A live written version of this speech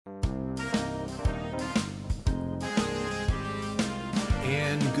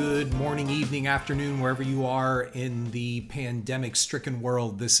good morning, evening, afternoon, wherever you are in the pandemic-stricken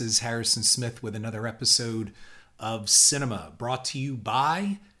world. This is Harrison Smith with another episode of Cinema, brought to you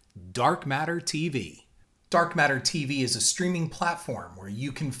by Dark Matter TV. Dark Matter TV is a streaming platform where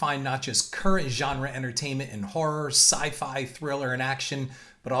you can find not just current genre entertainment in horror, sci-fi, thriller, and action,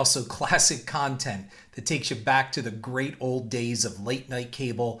 but also classic content that takes you back to the great old days of late night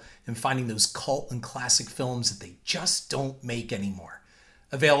cable and finding those cult and classic films that they just don't make anymore.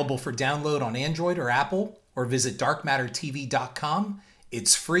 Available for download on Android or Apple, or visit darkmattertv.com.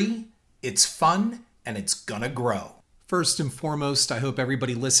 It's free, it's fun, and it's gonna grow. First and foremost, I hope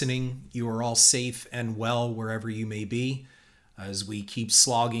everybody listening, you are all safe and well wherever you may be as we keep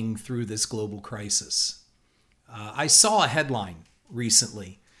slogging through this global crisis. I saw a headline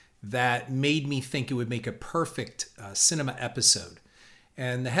recently that made me think it would make a perfect cinema episode.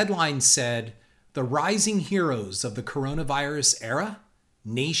 And the headline said, "The Rising Heroes of the Coronavirus Era?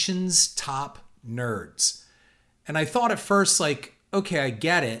 Nation's Top Nerds." And I thought at first, like, okay, I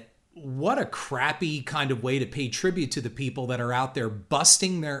get it. What a crappy kind of way to pay tribute to the people that are out there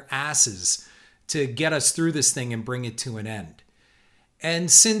busting their asses to get us through this thing and bring it to an end.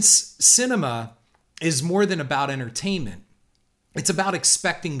 And since cinema is more than about entertainment, it's about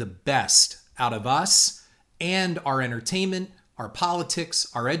expecting the best out of us and our entertainment, our politics,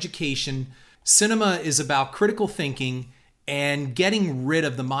 our education. Cinema is about critical thinking and getting rid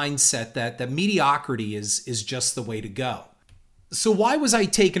of the mindset that mediocrity is just the way to go. So why was I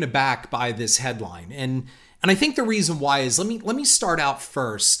taken aback by this headline? And I think the reason why is, let me start out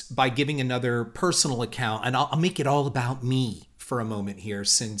first by giving another personal account, and I'll make it all about me for a moment here,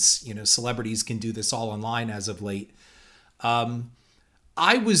 since celebrities can do this all online as of late.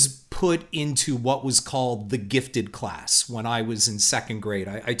 I was put into what was called the gifted class when I was in second grade.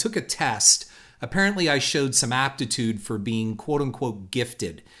 I took a test. Apparently, I showed some aptitude for being quote-unquote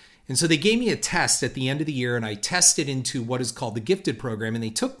gifted. And so they gave me a test at the end of the year, and I tested into what is called the gifted program. And they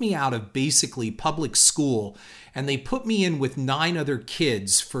took me out of basically public school, and they put me in with 9 other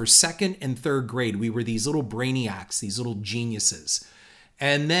kids for second and third grade. We were these little brainiacs, these little geniuses.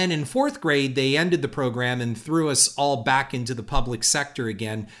 And then in 4th grade, they ended the program and threw us all back into the public sector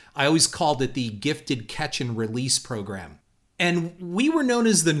again. I always called it the Gifted Catch and Release program. And we were known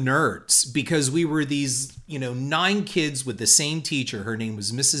as the nerds because we were these, 9 kids with the same teacher. Her name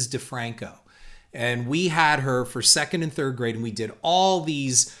was Mrs. DeFranco. And we had her for second and third grade, and we did all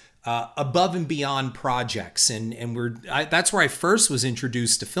these above and beyond projects. And that's where I first was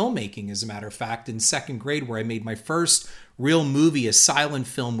introduced to filmmaking, as a matter of fact, in second grade, where I made my first real movie, a silent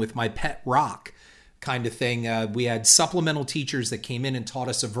film with my pet rock kind of thing. We had supplemental teachers that came in and taught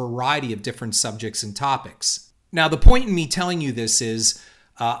us a variety of different subjects and topics. Now, the point in me telling you this is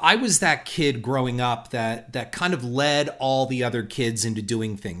I was that kid growing up that kind of led all the other kids into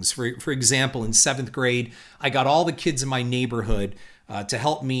doing things. For example, in 7th grade, I got all the kids in my neighborhood to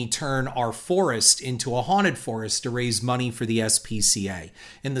help me turn our forest into a haunted forest to raise money for the SPCA.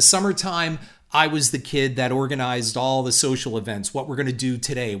 In the summertime, I was the kid that organized all the social events, what we're going to do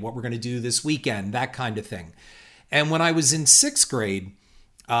today, what we're going to do this weekend, that kind of thing. And when I was in 6th grade,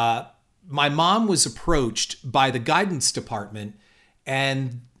 my mom was approached by the guidance department,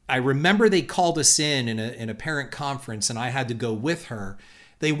 and I remember they called us in a parent conference, and I had to go with her.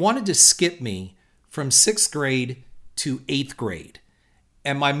 They wanted to skip me from 6th grade to 8th grade,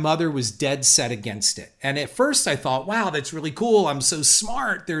 and my mother was dead set against it. And at first I thought, wow, that's really cool. I'm so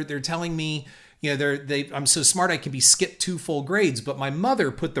smart. They're telling me, I'm so smart I can be skipped 2 full grades. But my mother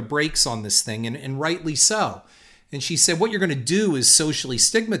put the brakes on this thing, and rightly so. And she said, what you're going to do is socially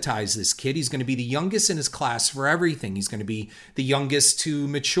stigmatize this kid. He's going to be the youngest in his class for everything. He's going to be the youngest to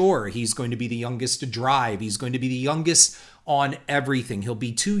mature. He's going to be the youngest to drive. He's going to be the youngest on everything. He'll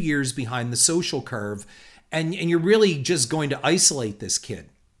be 2 years behind the social curve. And you're really just going to isolate this kid.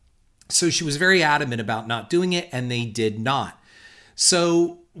 So she was very adamant about not doing it, and they did not.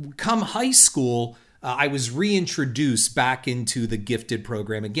 So come high school, I was reintroduced back into the gifted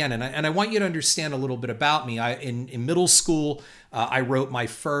program again. And I want you to understand a little bit about me. In middle school, I wrote my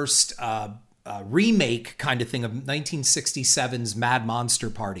first remake kind of thing of 1967's Mad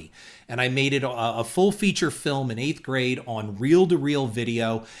Monster Party. And I made it a full feature film in 8th grade on reel-to-reel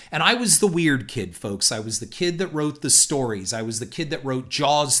video. And I was the weird kid, folks. I was the kid that wrote the stories. I was the kid that wrote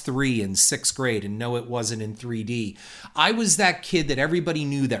Jaws 3 in 6th grade. And no, it wasn't in 3D. I was that kid that everybody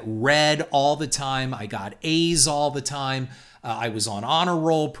knew that read all the time. I got A's all the time. I was on honor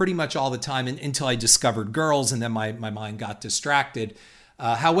roll pretty much all the time until I discovered girls, and then my mind got distracted.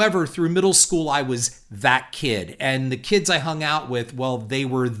 However, through middle school, I was that kid. And the kids I hung out with, well, they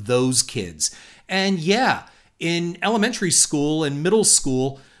were those kids. And yeah, in elementary school and middle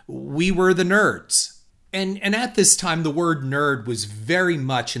school, we were the nerds. And at this time, the word nerd was very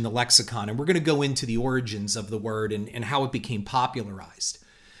much in the lexicon. And we're going to go into the origins of the word and how it became popularized.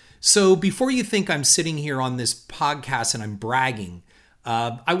 So before you think I'm sitting here on this podcast and I'm bragging,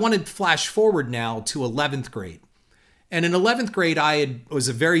 I want to flash forward now to 11th grade. And in 11th grade, was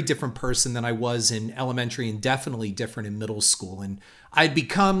a very different person than I was in elementary and definitely different in middle school. And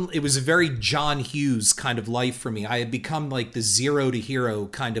it was a very John Hughes kind of life for me. I had become like the zero to hero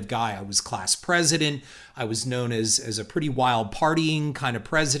kind of guy. I was class president. I was known as a pretty wild partying kind of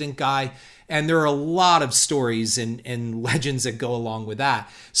president guy. And there are a lot of stories and legends that go along with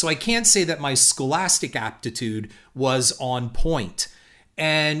that. So I can't say that my scholastic aptitude was on point.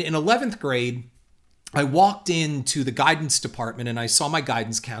 And in 11th grade, I walked into the guidance department and I saw my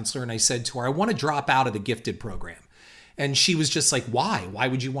guidance counselor and I said to her, I want to drop out of the gifted program. And she was just like, why? Why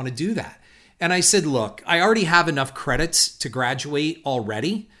would you want to do that? And I said, look, I already have enough credits to graduate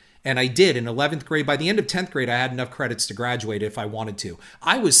already. And I did in 11th grade. By the end of 10th grade, I had enough credits to graduate if I wanted to.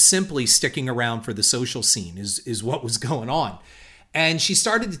 I was simply sticking around for the social scene is what was going on. And she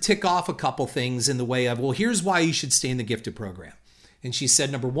started to tick off a couple things in the way of, well, here's why you should stay in the gifted program. And she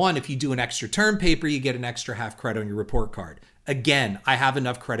said, number one, if you do an extra term paper, you get an extra half credit on your report card. Again, I have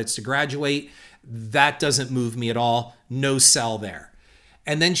enough credits to graduate. That doesn't move me at all. No sell there.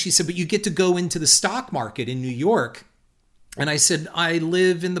 And then she said, but you get to go into the stock market in New York. And I said, I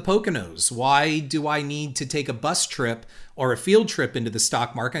live in the Poconos. Why do I need to take a bus trip or a field trip into the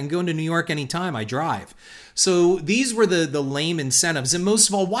stock market? I can go into New York anytime I drive. So these were the lame incentives. And most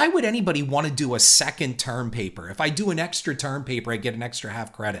of all, why would anybody want to do a second term paper? If I do an extra term paper, I get an extra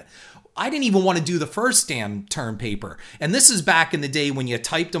half credit. I didn't even want to do the first damn term paper. And this is back in the day when you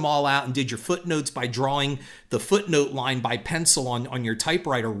typed them all out and did your footnotes by drawing the footnote line by pencil on your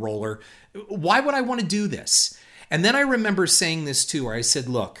typewriter roller. Why would I want to do this? And then I remember saying this too, where I said,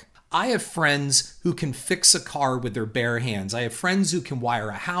 look, I have friends who can fix a car with their bare hands. I have friends who can wire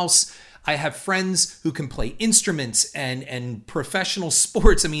a house. I have friends who can play instruments and professional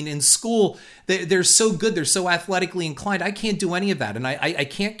sports. I mean, in school, they're so good. They're so athletically inclined. I can't do any of that. And I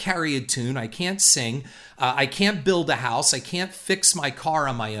can't carry a tune. I can't sing. I can't build a house. I can't fix my car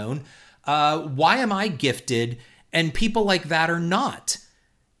on my own. Why am I gifted and people like that are not?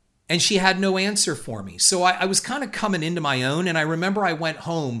 And she had no answer for me. So I was kind of coming into my own. And I remember I went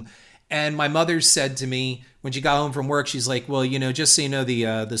home and my mother said to me when she got home from work, she's like, well, just so you know,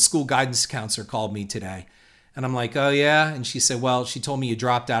 the school guidance counselor called me today. And I'm like, oh, yeah. And she said, well, she told me you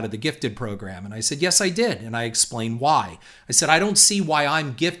dropped out of the gifted program. And I said, yes, I did. And I explained why. I said, I don't see why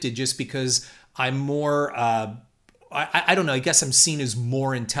I'm gifted just because I'm more I don't know, I guess I'm seen as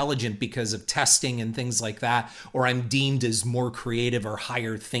more intelligent because of testing and things like that, or I'm deemed as more creative or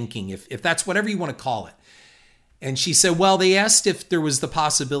higher thinking, if that's whatever you want to call it. And she said, well, they asked if there was the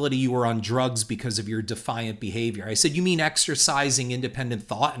possibility you were on drugs because of your defiant behavior. I said, you mean exercising independent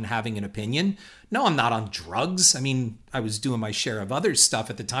thought and having an opinion? No, I'm not on drugs. I mean, I was doing my share of other stuff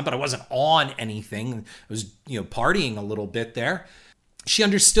at the time, but I wasn't on anything. I was, partying a little bit there. She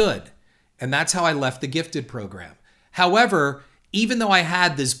understood. And that's how I left the gifted program. However, even though I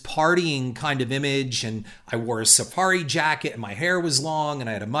had this partying kind of image and I wore a safari jacket and my hair was long and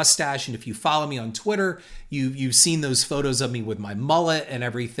I had a mustache, and if you follow me on Twitter, you've seen those photos of me with my mullet and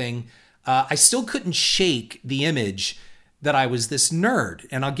everything, I still couldn't shake the image that I was this nerd.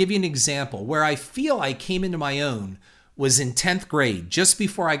 And I'll give you an example where I feel I came into my own was in 10th grade, just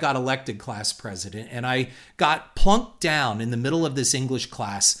before I got elected class president, and I got plunked down in the middle of this English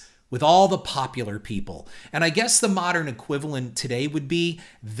class with all the popular people. And I guess the modern equivalent today would be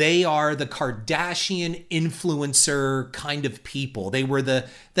they are the Kardashian influencer kind of people. They were the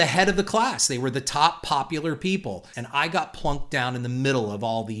head of the class. They were the top popular people. And I got plunked down in the middle of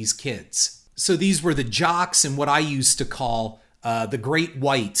all these kids. So these were the jocks and what I used to call the great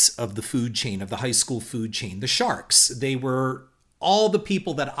whites of the food chain, of the high school food chain, the sharks. They were all the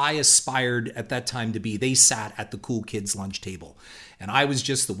people that I aspired at that time to be. They sat at the cool kids' lunch table. And I was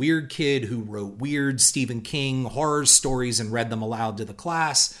just the weird kid who wrote weird Stephen King horror stories and read them aloud to the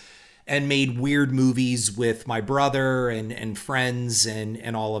class and made weird movies with my brother and friends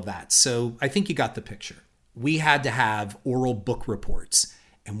and all of that. So I think you got the picture. We had to have oral book reports.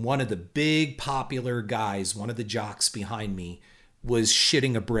 And one of the big popular guys, one of the jocks behind me, was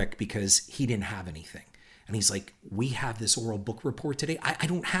shitting a brick because he didn't have anything. And he's like, we have this oral book report today. I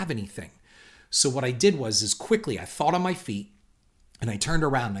don't have anything. So what I did was quickly, I thought on my feet and I turned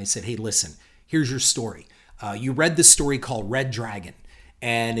around and I said, hey, listen, here's your story. You read this story called Red Dragon.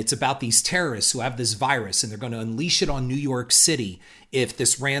 And it's about these terrorists who have this virus, and they're going to unleash it on New York City if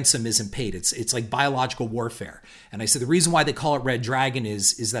this ransom isn't paid. It's like biological warfare. And I said the reason why they call it Red Dragon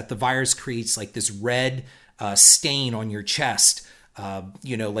is that the virus creates like this red stain on your chest,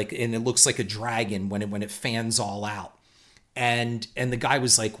 like, and it looks like a dragon when it fans all out. And the guy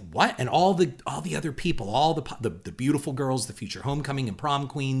was like, what? And all the other people, all the beautiful girls, the future homecoming and prom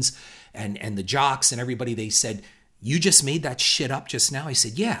queens, and the jocks and everybody, they said, you just made that shit up just now? I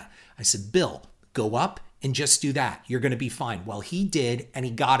said, yeah. I said, Bill, go up and just do that. You're going to be fine. Well, he did, and he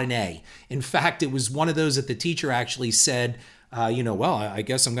got an A. In fact, it was one of those that the teacher actually said, well, I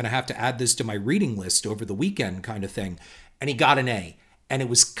guess I'm going to have to add this to my reading list over the weekend kind of thing. And he got an A. And it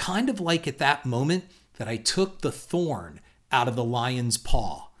was kind of like at that moment that I took the thorn out of the lion's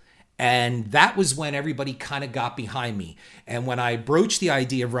paw. And that was when everybody kind of got behind me. And when I broached the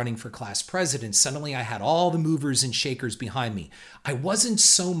idea of running for class president, suddenly I had all the movers and shakers behind me. I wasn't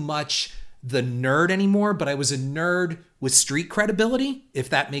so much the nerd anymore, but I was a nerd with street credibility, if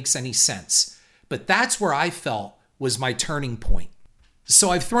that makes any sense. But that's where I felt was my turning point.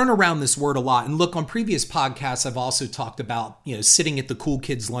 So I've thrown around this word a lot. And look, on previous podcasts, I've also talked about, sitting at the cool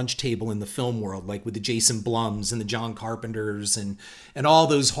kids lunch table in the film world, like with the Jason Blums and the John Carpenters and all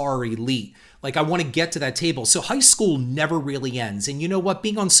those horror elite. Like, I want to get to that table. So high school never really ends. And you know what?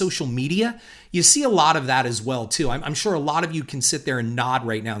 Being on social media, you see a lot of that as well, too. I'm sure a lot of you can sit there and nod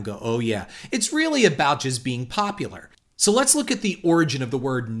right now and go, oh, yeah. It's really about just being popular. So let's look at the origin of the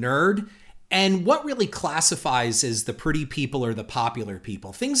word nerd and what really classifies as the pretty people or the popular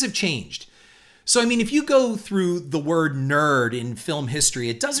people. Things have changed. So, if you go through the word nerd in film history,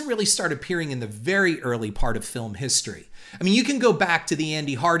 it doesn't really start appearing in the very early part of film history. You can go back to the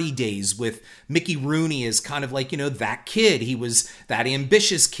Andy Hardy days with Mickey Rooney as kind of like, that kid. He was that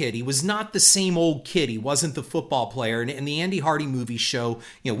ambitious kid. He was not the same old kid. He wasn't the football player. And in the Andy Hardy movie show,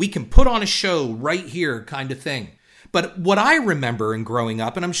 we can put on a show right here kind of thing. But what I remember in growing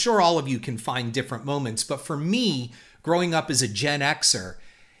up, and I'm sure all of you can find different moments, but for me, growing up as a Gen Xer,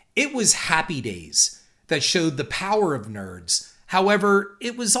 it was Happy Days that showed the power of nerds. However,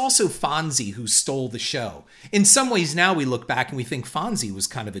 it was also Fonzie who stole the show. In some ways, now we look back and we think Fonzie was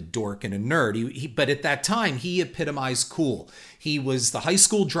kind of a dork and a nerd, but at that time, he epitomized cool. He was the high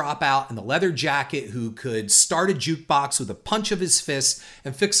school dropout in the leather jacket who could start a jukebox with a punch of his fist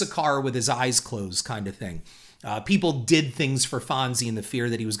and fix a car with his eyes closed kind of thing. People did things for Fonzie in the fear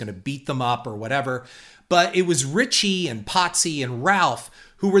that he was going to beat them up or whatever. But it was Richie and Potsy and Ralph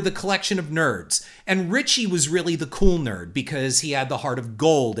who were the collection of nerds. And Richie was really the cool nerd because he had the heart of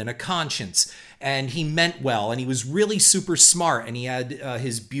gold and a conscience. And he meant well. And he was really super smart. And he had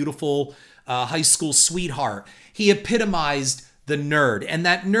his beautiful high school sweetheart. He epitomized the nerd. And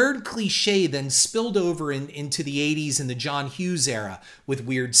that nerd cliche then spilled over into the 80s and the John Hughes era with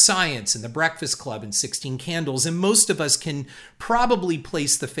Weird Science and The Breakfast Club and 16 Candles. And most of us can probably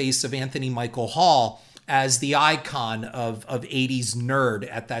place the face of Anthony Michael Hall as the icon of 80s nerd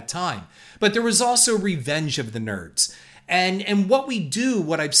at that time. But there was also Revenge of the Nerds. And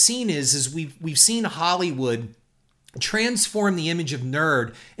what I've seen is we've seen Hollywood transform the image of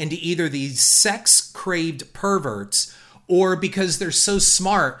nerd into either these sex-craved perverts, or because they're so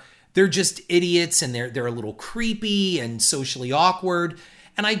smart, they're just idiots and they're a little creepy and socially awkward.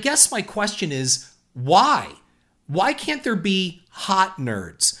 And I guess my question is, why? Why can't there be hot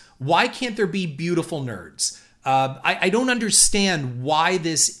nerds? Why can't there be beautiful nerds? I don't understand why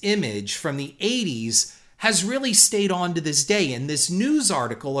this image from the 80s has really stayed on to this day. And this news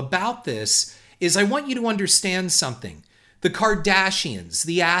article about this is, I want you to understand something. The Kardashians,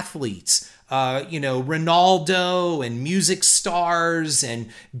 the athletes, Ronaldo and music stars and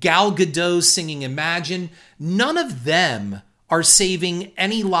Gal Gadot singing Imagine, none of them are saving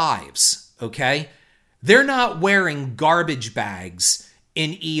any lives, okay? They're not wearing garbage bags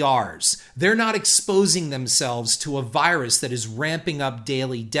in ERs. They're not exposing themselves to a virus that is ramping up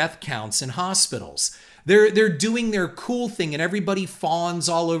daily death counts in hospitals. They're doing their cool thing and everybody fawns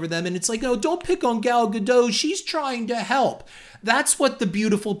all over them. And it's like, oh, don't pick on Gal Gadot. She's trying to help. That's what the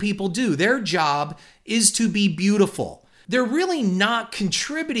beautiful people do. Their job is to be beautiful. They're really not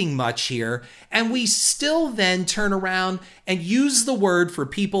contributing much here. And we still then turn around and use the word for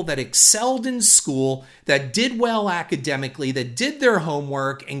people that excelled in school, that did well academically, that did their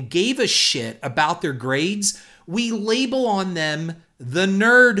homework and gave a shit about their grades. We label on them the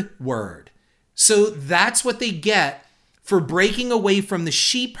nerd word. So that's what they get for breaking away from the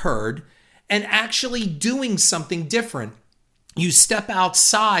sheep herd and actually doing something different. You step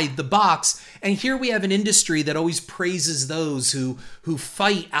outside the box, and here we have an industry that always praises those who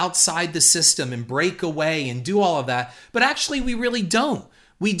fight outside the system and break away and do all of that. But actually, we really don't.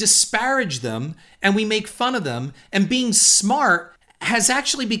 We disparage them and we make fun of them. And being smart has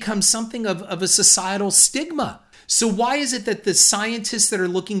actually become something of a societal stigma. So why is it that the scientists that are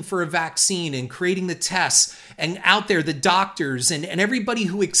looking for a vaccine and creating the tests and out there, the doctors and everybody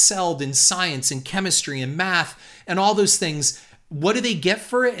who excelled in science and chemistry and math and all those things, what do they get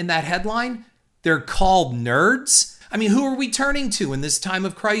for it in that headline? They're called nerds. I mean, who are we turning to in this time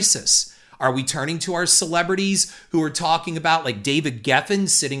of crisis? Are we turning to our celebrities who are talking about, like David Geffen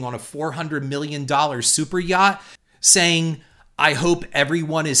sitting on a $400 million super yacht saying, I hope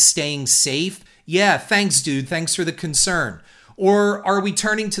everyone is staying safe? Yeah, thanks, dude. Thanks for the concern. Or are we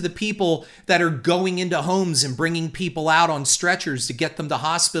turning to the people that are going into homes and bringing people out on stretchers to get them to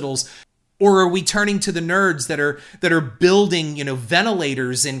hospitals? Or are we turning to the nerds that are building,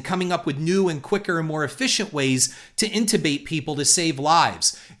 ventilators and coming up with new and quicker and more efficient ways to intubate people to save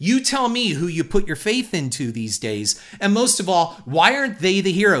lives? You tell me who you put your faith into these days. And most of all, why aren't they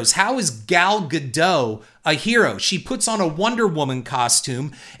the heroes? How is Gal Gadot a hero? She puts on a Wonder Woman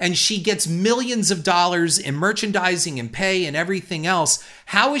costume and she gets millions of dollars in merchandising and pay and everything else.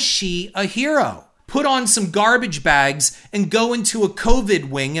 How is she a hero? Put on some garbage bags and go into a COVID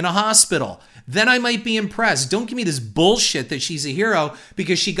wing in a hospital. Then I might be impressed. Don't give me this bullshit that she's a hero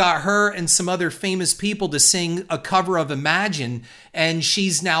because she got her and some other famous people to sing a cover of Imagine and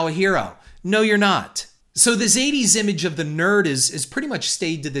she's now a hero. No, you're not. So this 80s image of the nerd is pretty much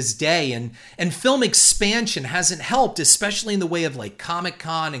stayed to this day, and film expansion hasn't helped, especially in the way of like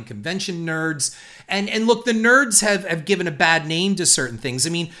Comic-Con and convention nerds. And look, the nerds have given a bad name to certain things. I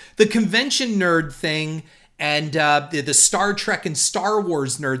mean, the convention nerd thing and the Star Trek and Star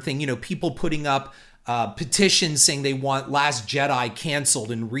Wars nerd thing, people putting up petitions saying they want Last Jedi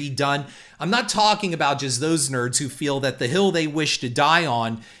canceled and redone. I'm not talking about just those nerds who feel that the hill they wish to die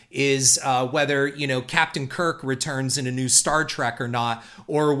on is whether, Captain Kirk returns in a new Star Trek or not,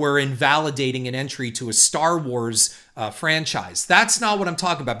 or we're invalidating an entry to a Star Wars franchise. That's not what I'm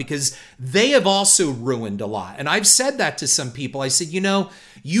talking about, because they have also ruined a lot. And I've said that to some people. I said,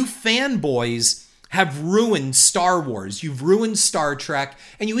 you fanboys have ruined Star Wars. You've ruined Star Trek,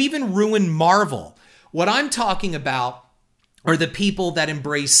 and you even ruined Marvel. What I'm talking about are the people that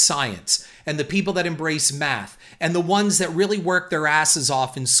embrace science and the people that embrace math and the ones that really work their asses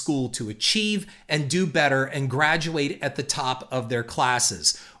off in school to achieve and do better and graduate at the top of their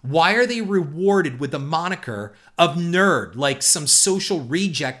classes. Why are they rewarded with the moniker of nerd, like some social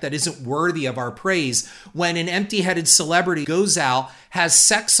reject that isn't worthy of our praise, when an empty-headed celebrity goes out, has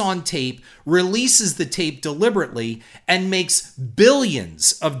sex on tape, releases the tape deliberately, and makes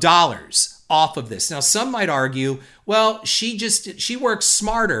billions of dollars off of this? Now, some might argue, well, she works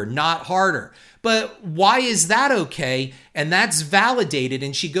smarter, not harder. But why is that okay? And that's validated.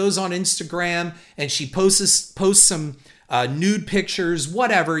 And she goes on Instagram and she posts some nude pictures,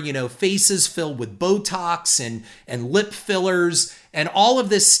 whatever, faces filled with Botox and lip fillers and all of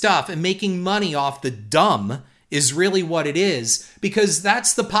this stuff, and making money off the dumb is really what it is, because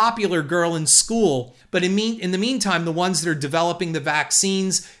that's the popular girl in school. But in the meantime, the ones that are developing the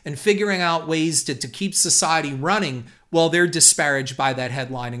vaccines and figuring out ways to keep society running, well, they're disparaged by that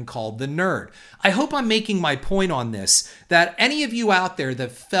headline and called the nerd. I hope I'm making my point on this, that any of you out there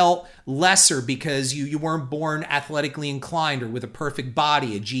that felt lesser because you weren't born athletically inclined or with a perfect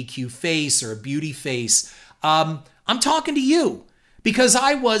body, a GQ face or a beauty face, I'm talking to you. Because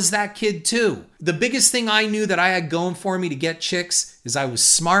I was that kid too. The biggest thing I knew that I had going for me to get chicks is I was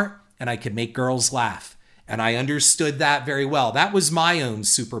smart and I could make girls laugh. And I understood that very well. That was my own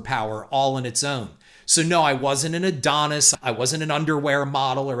superpower all on its own. So no, I wasn't an Adonis. I wasn't an underwear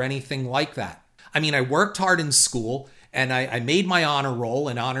model or anything like that. I mean, I worked hard in school and I made my honor roll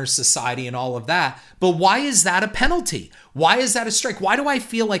and honor society and all of that. But why is that a penalty? Why is that a strike? Why do I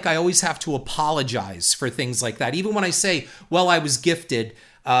feel like I always have to apologize for things like that? Even when I say, well, I was gifted,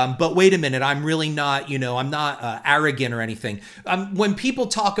 but wait a minute, I'm really not, I'm not arrogant or anything. When people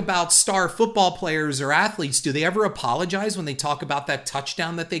talk about star football players or athletes, do they ever apologize when they talk about that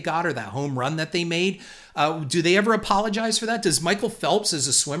touchdown that they got or that home run that they made? Do they ever apologize for that? Does Michael Phelps as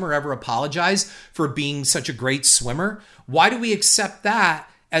a swimmer ever apologize for being such a great swimmer? Why do we accept that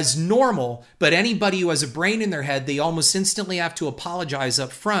as normal, but anybody who has a brain in their head, they almost instantly have to apologize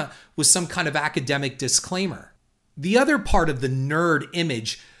up front with some kind of academic disclaimer? The other part of the nerd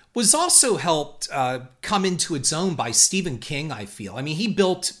image was also helped come into its own by Stephen King, I feel. I mean, he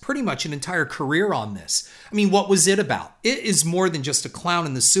built pretty much an entire career on this. I mean, what was it about? It is more than just a clown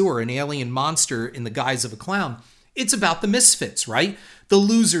in the sewer, an alien monster in the guise of a clown. It's about the misfits, right? The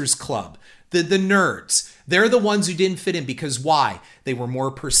losers club, the nerds. They're the ones who didn't fit in because why? They were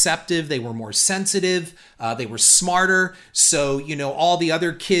more perceptive, they were more sensitive, they were smarter. So, all the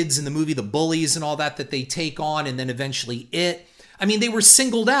other kids in the movie, the bullies and all that they take on, and then eventually it. I mean, they were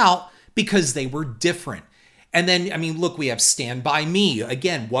singled out because they were different. And then, look, we have Stand By Me.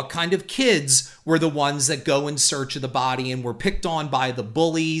 Again, what kind of kids were the ones that go in search of the body and were picked on by the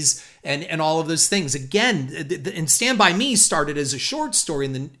bullies and all of those things? Again, and Stand By Me started as a short story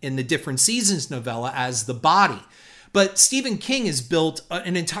in the Different Seasons novella as The Body. But Stephen King has built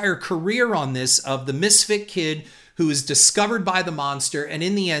an entire career on this of the misfit kid who is discovered by the monster and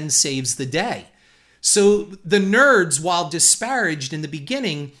in the end saves the day. So the nerds, while disparaged in the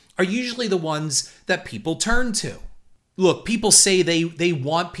beginning, are usually the ones that people turn to. Look, people say they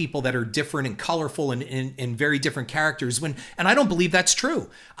want people that are different and colorful and very different characters, and I don't believe that's true.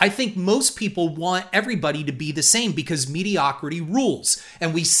 I think most people want everybody to be the same because mediocrity rules,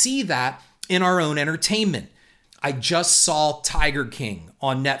 and we see that in our own entertainment. I just saw Tiger King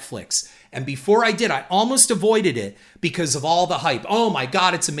on Netflix. And before I did, I almost avoided it because of all the hype. Oh my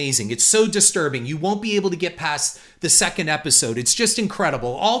God, it's amazing. It's so disturbing. You won't be able to get past the second episode. It's just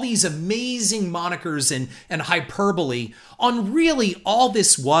incredible. All these amazing monikers and hyperbole on really all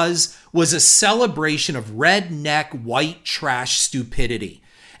this was a celebration of redneck white trash stupidity.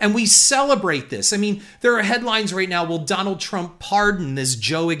 And we celebrate this. There are headlines right now, will Donald Trump pardon this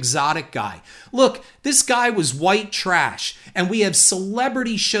Joe Exotic guy? Look, this guy was white trash. And we have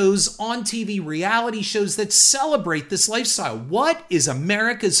celebrity shows on TV, reality shows that celebrate this lifestyle. What is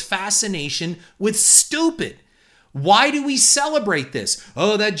America's fascination with stupid? Why do we celebrate this?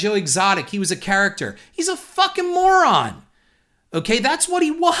 Oh, that Joe Exotic, he was a character. He's a fucking moron. Okay, that's what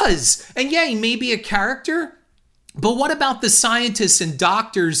he was. And yeah, he may be a character, but what about the scientists and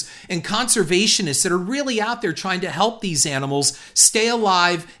doctors and conservationists that are really out there trying to help these animals stay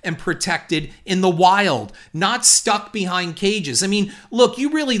alive and protected in the wild, not stuck behind cages? Look, you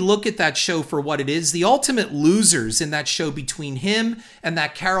really look at that show for what it is. The ultimate losers in that show between him and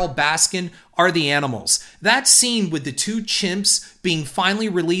that Carol Baskin are the animals. That scene with the two chimps being finally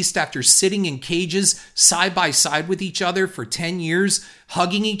released after sitting in cages side by side with each other for 10 years,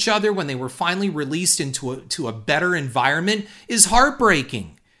 hugging each other when they were finally released into a better environment is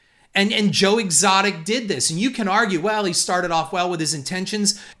heartbreaking. And Joe Exotic did this. And you can argue, well, he started off well with his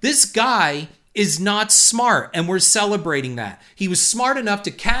intentions. This guy is not smart, and we're celebrating that. He was smart enough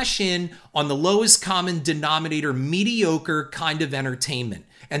to cash in on the lowest common denominator, mediocre kind of entertainment.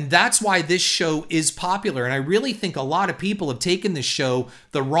 And that's why this show is popular. And I really think a lot of people have taken this show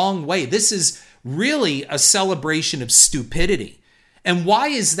the wrong way. This is really a celebration of stupidity. And why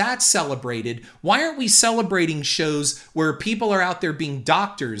is that celebrated? Why aren't we celebrating shows where people are out there being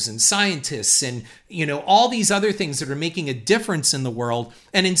doctors and scientists and, all these other things that are making a difference in the world?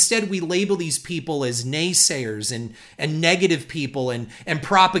 And instead we label these people as naysayers and negative people and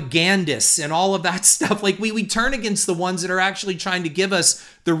propagandists and all of that stuff. Like we turn against the ones that are actually trying to give us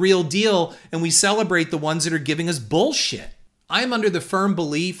the real deal, and we celebrate the ones that are giving us bullshit. I am under the firm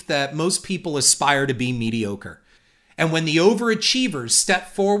belief that most people aspire to be mediocre. And when the overachievers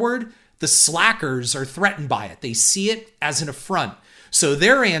step forward, the slackers are threatened by it. They see it as an affront. So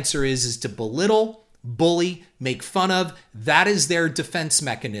their answer is to belittle, bully, make fun of. That is their defense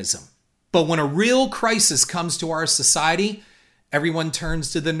mechanism. But when a real crisis comes to our society, everyone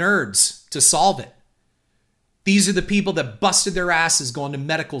turns to the nerds to solve it. These are the people that busted their asses going to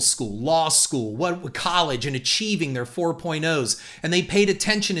medical school, law school, college, and achieving their 4.0s. And they paid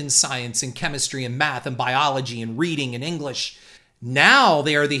attention in science and chemistry and math and biology and reading and English. Now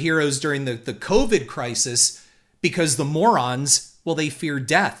they are the heroes during the COVID crisis because the morons, well, they fear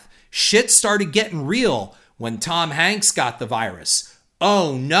death. Shit started getting real when Tom Hanks got the virus.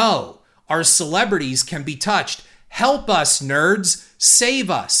 Oh no, our celebrities can be touched. Help us, nerds. Save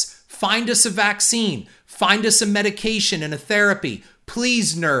us. Find us a vaccine. Find us a medication and a therapy.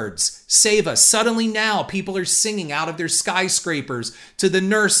 Please, nerds, save us. Suddenly now, people are singing out of their skyscrapers to the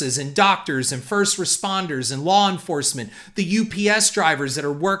nurses and doctors and first responders and law enforcement, the UPS drivers that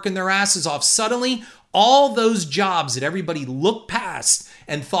are working their asses off. Suddenly, all those jobs that everybody looked past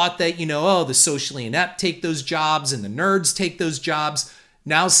and thought that, the socially inept take those jobs and the nerds take those jobs.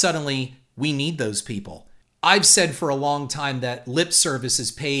 Now, suddenly, we need those people. I've said for a long time that lip service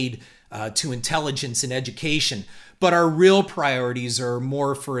is paid to intelligence and education, but our real priorities are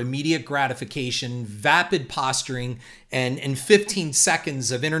more for immediate gratification, vapid posturing, and 15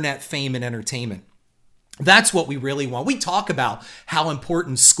 seconds of internet fame and entertainment. That's what we really want. We talk about how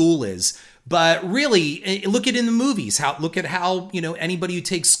important school is, but really look at it in the movies. Look at how anybody who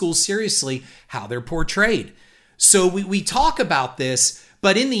takes school seriously, how they're portrayed. So we talk about this,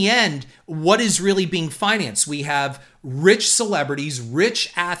 but in the end, what is really being financed? We have rich celebrities,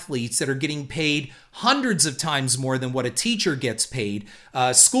 rich athletes that are getting paid hundreds of times more than what a teacher gets paid.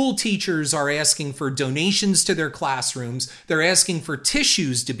 School teachers are asking for donations to their classrooms. They're asking for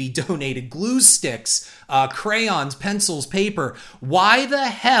tissues to be donated, glue sticks, crayons, pencils, paper. Why the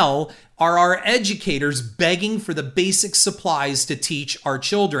hell are our educators begging for the basic supplies to teach our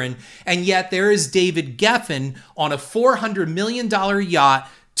children? And yet there is David Geffen on a $400 million yacht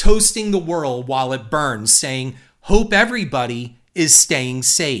toasting the world while it burns, saying, "Hope everybody is staying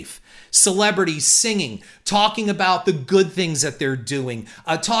safe." Celebrities singing, talking about the good things that they're doing,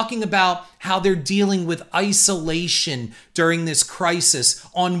 talking about how they're dealing with isolation during this crisis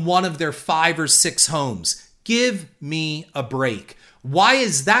on one of their 5 or 6 homes. Give me a break. Why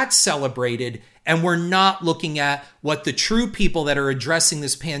is that celebrated and we're not looking at what the true people that are addressing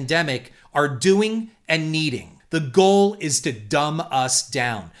this pandemic are doing and needing? The goal is to dumb us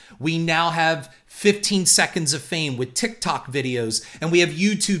down. We now have 15 seconds of fame with TikTok videos, and we have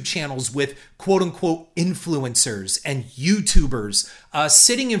YouTube channels with quote unquote influencers and YouTubers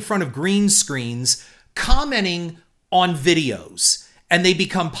sitting in front of green screens commenting on videos, and they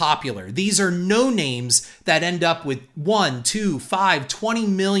become popular. These are no names that end up with 1, 2, 5, 20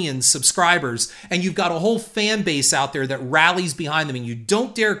 million subscribers, and you've got a whole fan base out there that rallies behind them, and you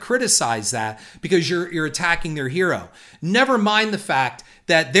don't dare criticize that because you're attacking their hero. Never mind the fact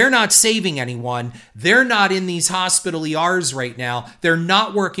that they're not saving anyone. They're not in these hospital ERs right now. They're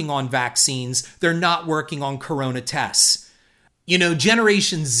not working on vaccines. They're not working on corona tests. You know,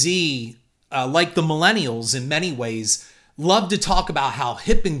 Generation Z, like the millennials in many ways, love to talk about how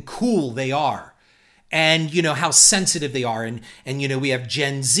hip and cool they are and, you know, how sensitive they are. And you know, we have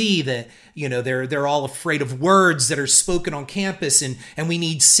Gen Z that, you know, they're all afraid of words that are spoken on campus, and we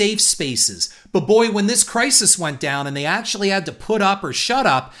need safe spaces. But boy, when this crisis went down and they actually had to put up or shut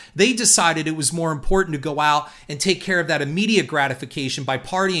up, they decided it was more important to go out and take care of that immediate gratification by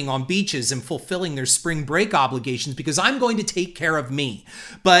partying on beaches and fulfilling their spring break obligations, because I'm going to take care of me.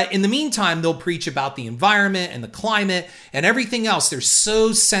 But in the meantime, they'll preach about the environment and the climate and everything else. They're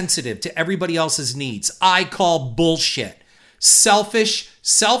so sensitive to everybody else's needs. I call bullshit. Selfish,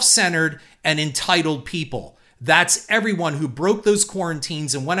 self-centered, and entitled people. That's everyone who broke those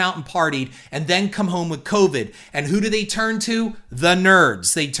quarantines and went out and partied and then come home with COVID. And who do they turn to? The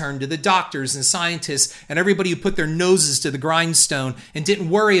nerds. They turn to the doctors and scientists and everybody who put their noses to the grindstone and didn't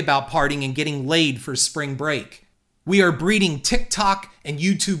worry about partying and getting laid for spring break. We are breeding TikTok and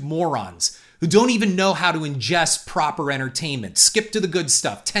YouTube morons who don't even know how to ingest proper entertainment. Skip to the good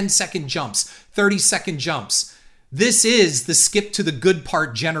stuff, 10-second jumps, 30-second jumps. This is the skip to the good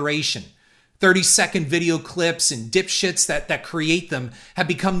part generation. 30-second video clips and dipshits that create them have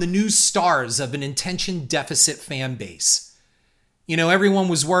become the new stars of an attention deficit fan base. You know, everyone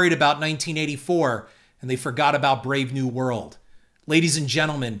was worried about 1984 and they forgot about Brave New World. Ladies and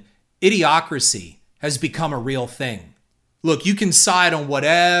gentlemen, idiocracy has become a real thing. Look, you can side on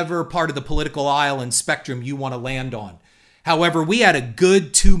whatever part of the political aisle and spectrum you want to land on. However, we had a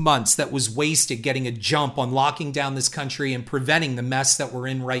good 2 months that was wasted getting a jump on locking down this country and preventing the mess that we're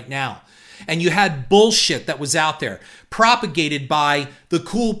in right now. And you had bullshit that was out there propagated by the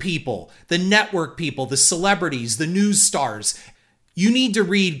cool people, the network people, the celebrities, the news stars. You need to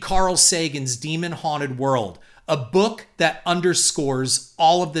read Carl Sagan's Demon Haunted World, a book that underscores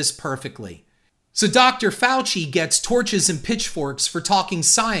all of this perfectly. So Dr. Fauci gets torches and pitchforks for talking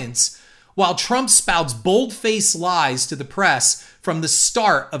science, while Trump spouts bold-faced lies to the press from the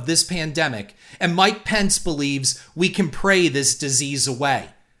start of this pandemic, and Mike Pence believes we can pray this disease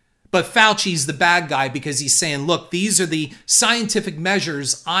away. But Fauci's the bad guy because he's saying, look, these are the scientific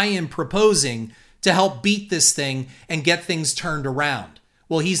measures I am proposing to help beat this thing and get things turned around.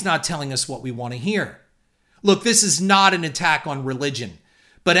 Well, he's not telling us what we want to hear. Look, this is not an attack on religion,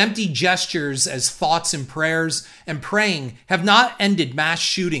 but empty gestures as thoughts and prayers and praying have not ended mass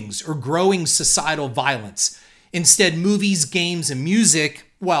shootings or growing societal violence. Instead, movies, games, and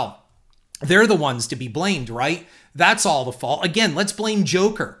music, well, they're the ones to be blamed, right? That's all the fault. Again, let's blame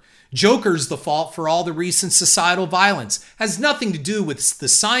Joker. Joker's the fault for all the recent societal violence. Has nothing to do with the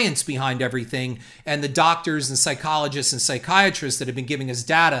science behind everything and the doctors and psychologists and psychiatrists that have been giving us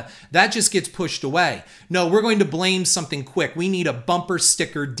data. That just gets pushed away. No, we're going to blame something quick. We need a bumper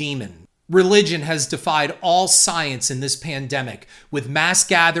sticker demon. Religion has defied all science in this pandemic, with mass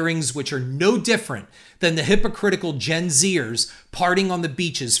gatherings which are no different than the hypocritical Gen Zers partying on the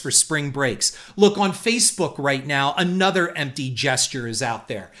beaches for spring breaks. Look, on Facebook right now, another empty gesture is out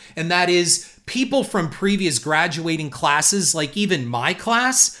there, and that is people from previous graduating classes, like even my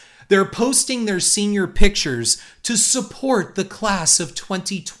class, They're posting their senior pictures to support the class of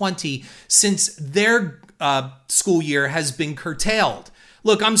 2020 since their school year has been curtailed.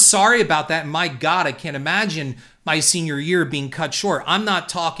 Look, I'm sorry about that. My God, I can't imagine my senior year being cut short. I'm not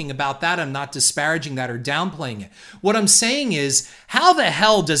talking about that. I'm not disparaging that or downplaying it. What I'm saying is, how the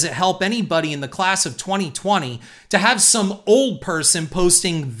hell does it help anybody in the class of 2020 to have some old person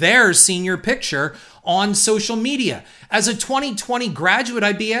posting their senior picture on social media? As a 2020 graduate,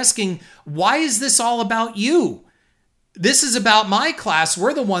 I'd be asking, why is this all about you? This is about my class.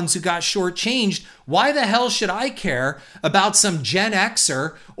 We're the ones who got shortchanged. Why the hell should I care about some Gen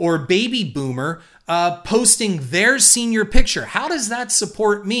Xer or baby boomer posting their senior picture? How does that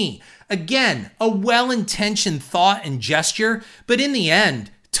support me? Again, a well-intentioned thought and gesture, but in the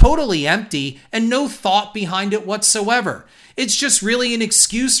end, totally empty and no thought behind it whatsoever. It's just really an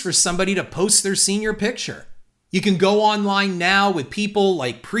excuse for somebody to post their senior picture. You can go online now with people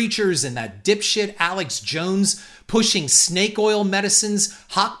like preachers and that dipshit Alex Jones pushing snake oil medicines,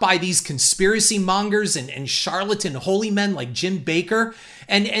 hawked by these conspiracy mongers and charlatan holy men like Jim Baker.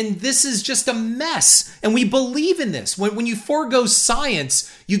 And this is just a mess. And we believe in this. When you forego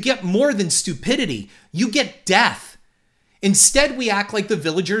science, you get more than stupidity. You get death. Instead, we act like the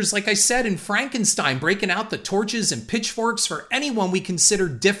villagers, like I said, in Frankenstein, breaking out the torches and pitchforks for anyone we consider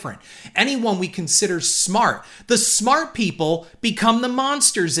different, anyone we consider smart. The smart people become the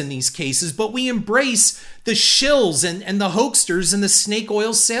monsters in these cases, but we embrace the shills and the hoaxsters and the snake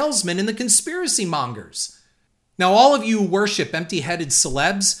oil salesmen and the conspiracy mongers. Now, all of you who worship empty-headed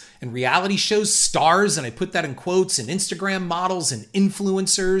celebs and reality shows stars, and I put that in quotes, and Instagram models and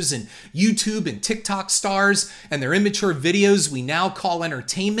influencers and YouTube and TikTok stars and their immature videos we now call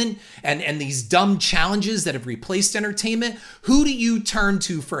entertainment and these dumb challenges that have replaced entertainment, who do you turn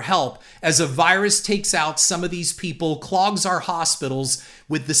to for help as a virus takes out some of these people, clogs our hospitals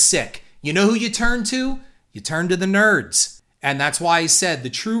with the sick? You know who you turn to? You turn to the nerds. And that's why I said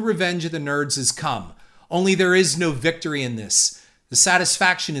the true revenge of the nerds has come. Only there is no victory in this. The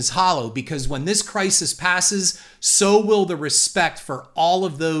satisfaction is hollow because when this crisis passes, so will the respect for all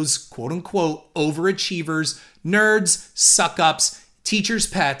of those quote unquote overachievers, nerds, suck-ups, teachers'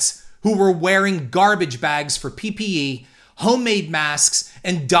 pets who were wearing garbage bags for PPE, homemade masks,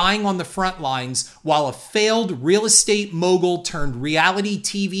 and dying on the front lines while a failed real estate mogul turned reality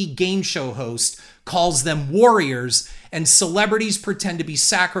TV game show host calls them warriors, and celebrities pretend to be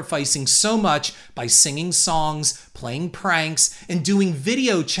sacrificing so much by singing songs, playing pranks, and doing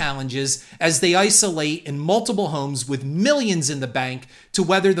video challenges as they isolate in multiple homes with millions in the bank to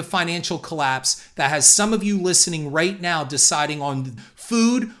weather the financial collapse that has some of you listening right now deciding on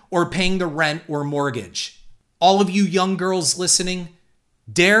food or paying the rent or mortgage. All of you young girls listening,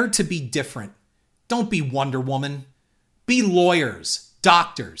 dare to be different. Don't be Wonder Woman. Be lawyers,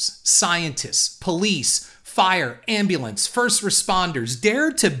 doctors, scientists, police, fire, ambulance, first responders.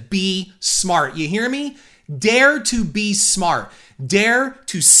 Dare to be smart. You hear me? Dare to be smart. Dare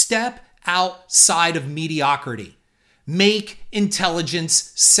to step outside of mediocrity. Make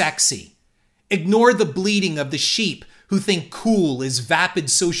intelligence sexy. Ignore the bleating of the sheep who think cool is vapid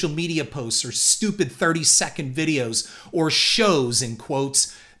social media posts or stupid 30-second videos or shows, in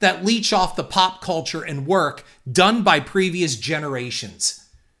quotes, that leech off the pop culture and work done by previous generations.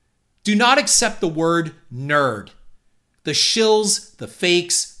 Do not accept the word nerd. The shills, the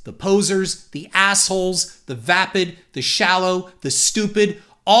fakes, the posers, the assholes, the vapid, the shallow, the stupid,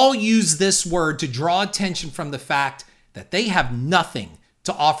 all use this word to draw attention from the fact that they have nothing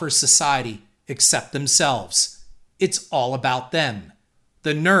to offer society except themselves. It's all about them.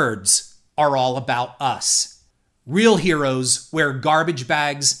 The nerds are all about us. Real heroes wear garbage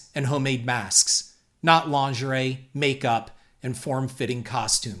bags and homemade masks, not lingerie, makeup, and form-fitting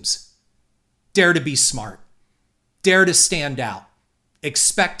costumes. Dare to be smart. Dare to stand out.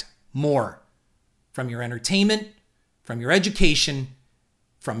 Expect more from your entertainment, from your education,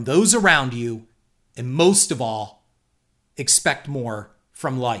 from those around you, and most of all, expect more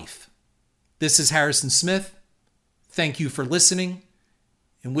from life. This is Harrison Smith. Thank you for listening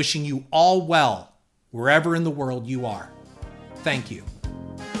and wishing you all well wherever in the world you are. Thank you.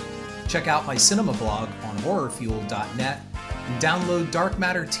 Check out my cinema blog on horrorfuel.net and download Dark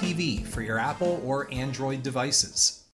Matter TV for your Apple or Android devices.